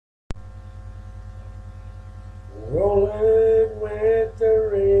Rolling with the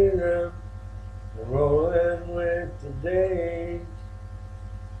rhythm, rolling with the days.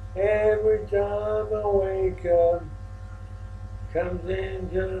 Every time I wake up, comes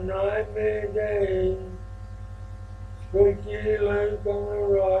into the night midday. Squeaky loop on the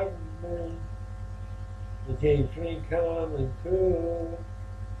right of me. It keeps me calm and cool.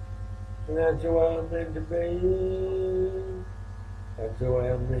 And that's the way I'm meant to be. That's the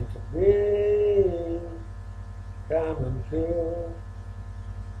way I'm meant to be. Calm and cool.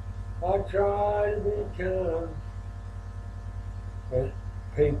 I try to be kind, but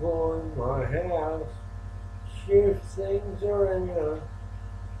people in my house shift things around,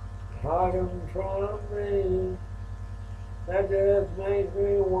 hide them from me. That just makes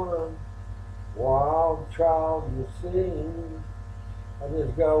me one wild child, you see. I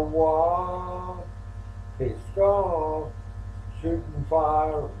just go wild, pissed off, shooting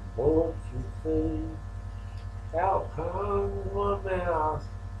fire and bullets, you see. Out comes my mouth.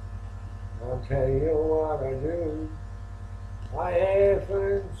 I'll tell you what I do. I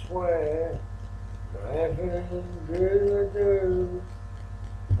effing swear, I effing do.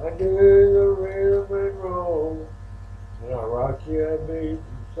 I do the rhythm and roll, and I rock your beating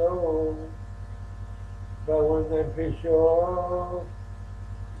soul. But when they piss you off,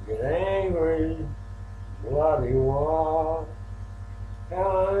 you get angry, bloody wild.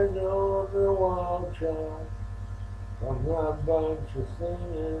 How I know I'm the wild child from that bunch of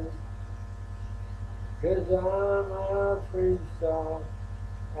singing. 'Cause I'm a freestyle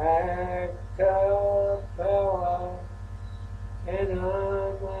a cappella, and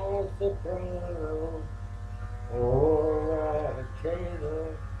I'm a soprano or a tenor.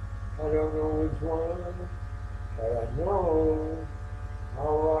 I don't know which one, but I know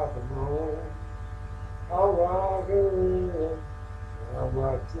I'll rock and roll. I'll rock a rhythm, I'll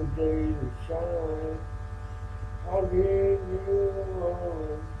rock the day to shine. I'll give you the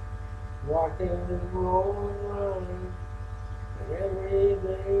one, rockin' and rollin' line. And every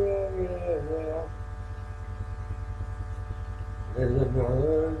day I get there, there's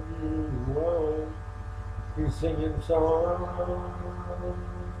another new one. He's singing songs,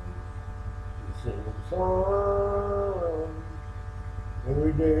 he's singing songs,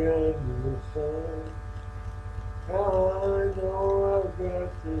 every day under the sun. How I know I've got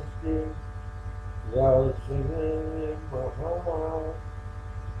this gift, 'cause I was singing in my heart.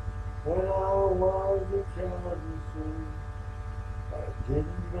 When I was a child, you see, I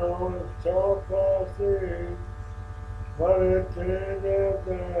didn't know it's all past 3, but it turned out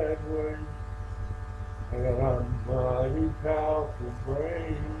that way. I got a mighty powerful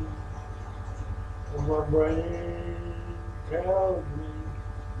brain, and my brain tells me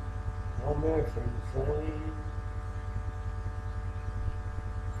I'm effing sane.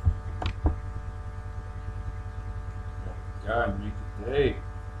 God, make a day.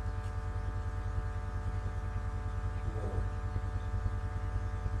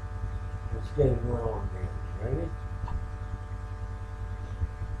 Let's get it wrong again. Ready?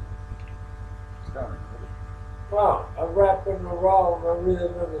 Starting. Well, a rap and a roll, and a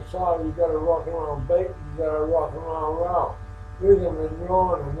rhythm and a soul. You got a rock and roll beat, you got a rock and roll. Rhythm and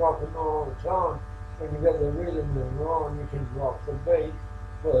roll and rock and roll all the time. When you get the rhythm and roll, you can rock the beat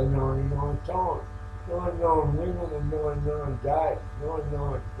for the 99 times. 99 women and 99 days,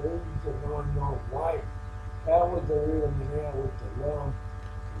 99 foods and 99 weights. Out with the rhythm and out with the roll.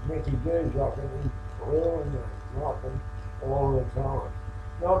 Mickey D's rocking, he's blowing and rocking all the time.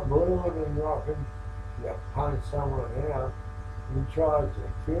 Not blowing and rocking, you punch someone out. He tries to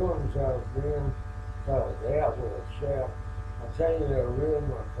kill himself down, so he's out with a shout. I tell you the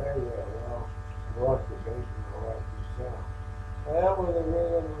rhythm, I tell you well, I like the beat and I like the sound. Out with the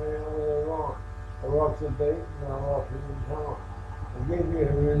rhythm and out with the rhyme. I rock the beat and I rock it in time.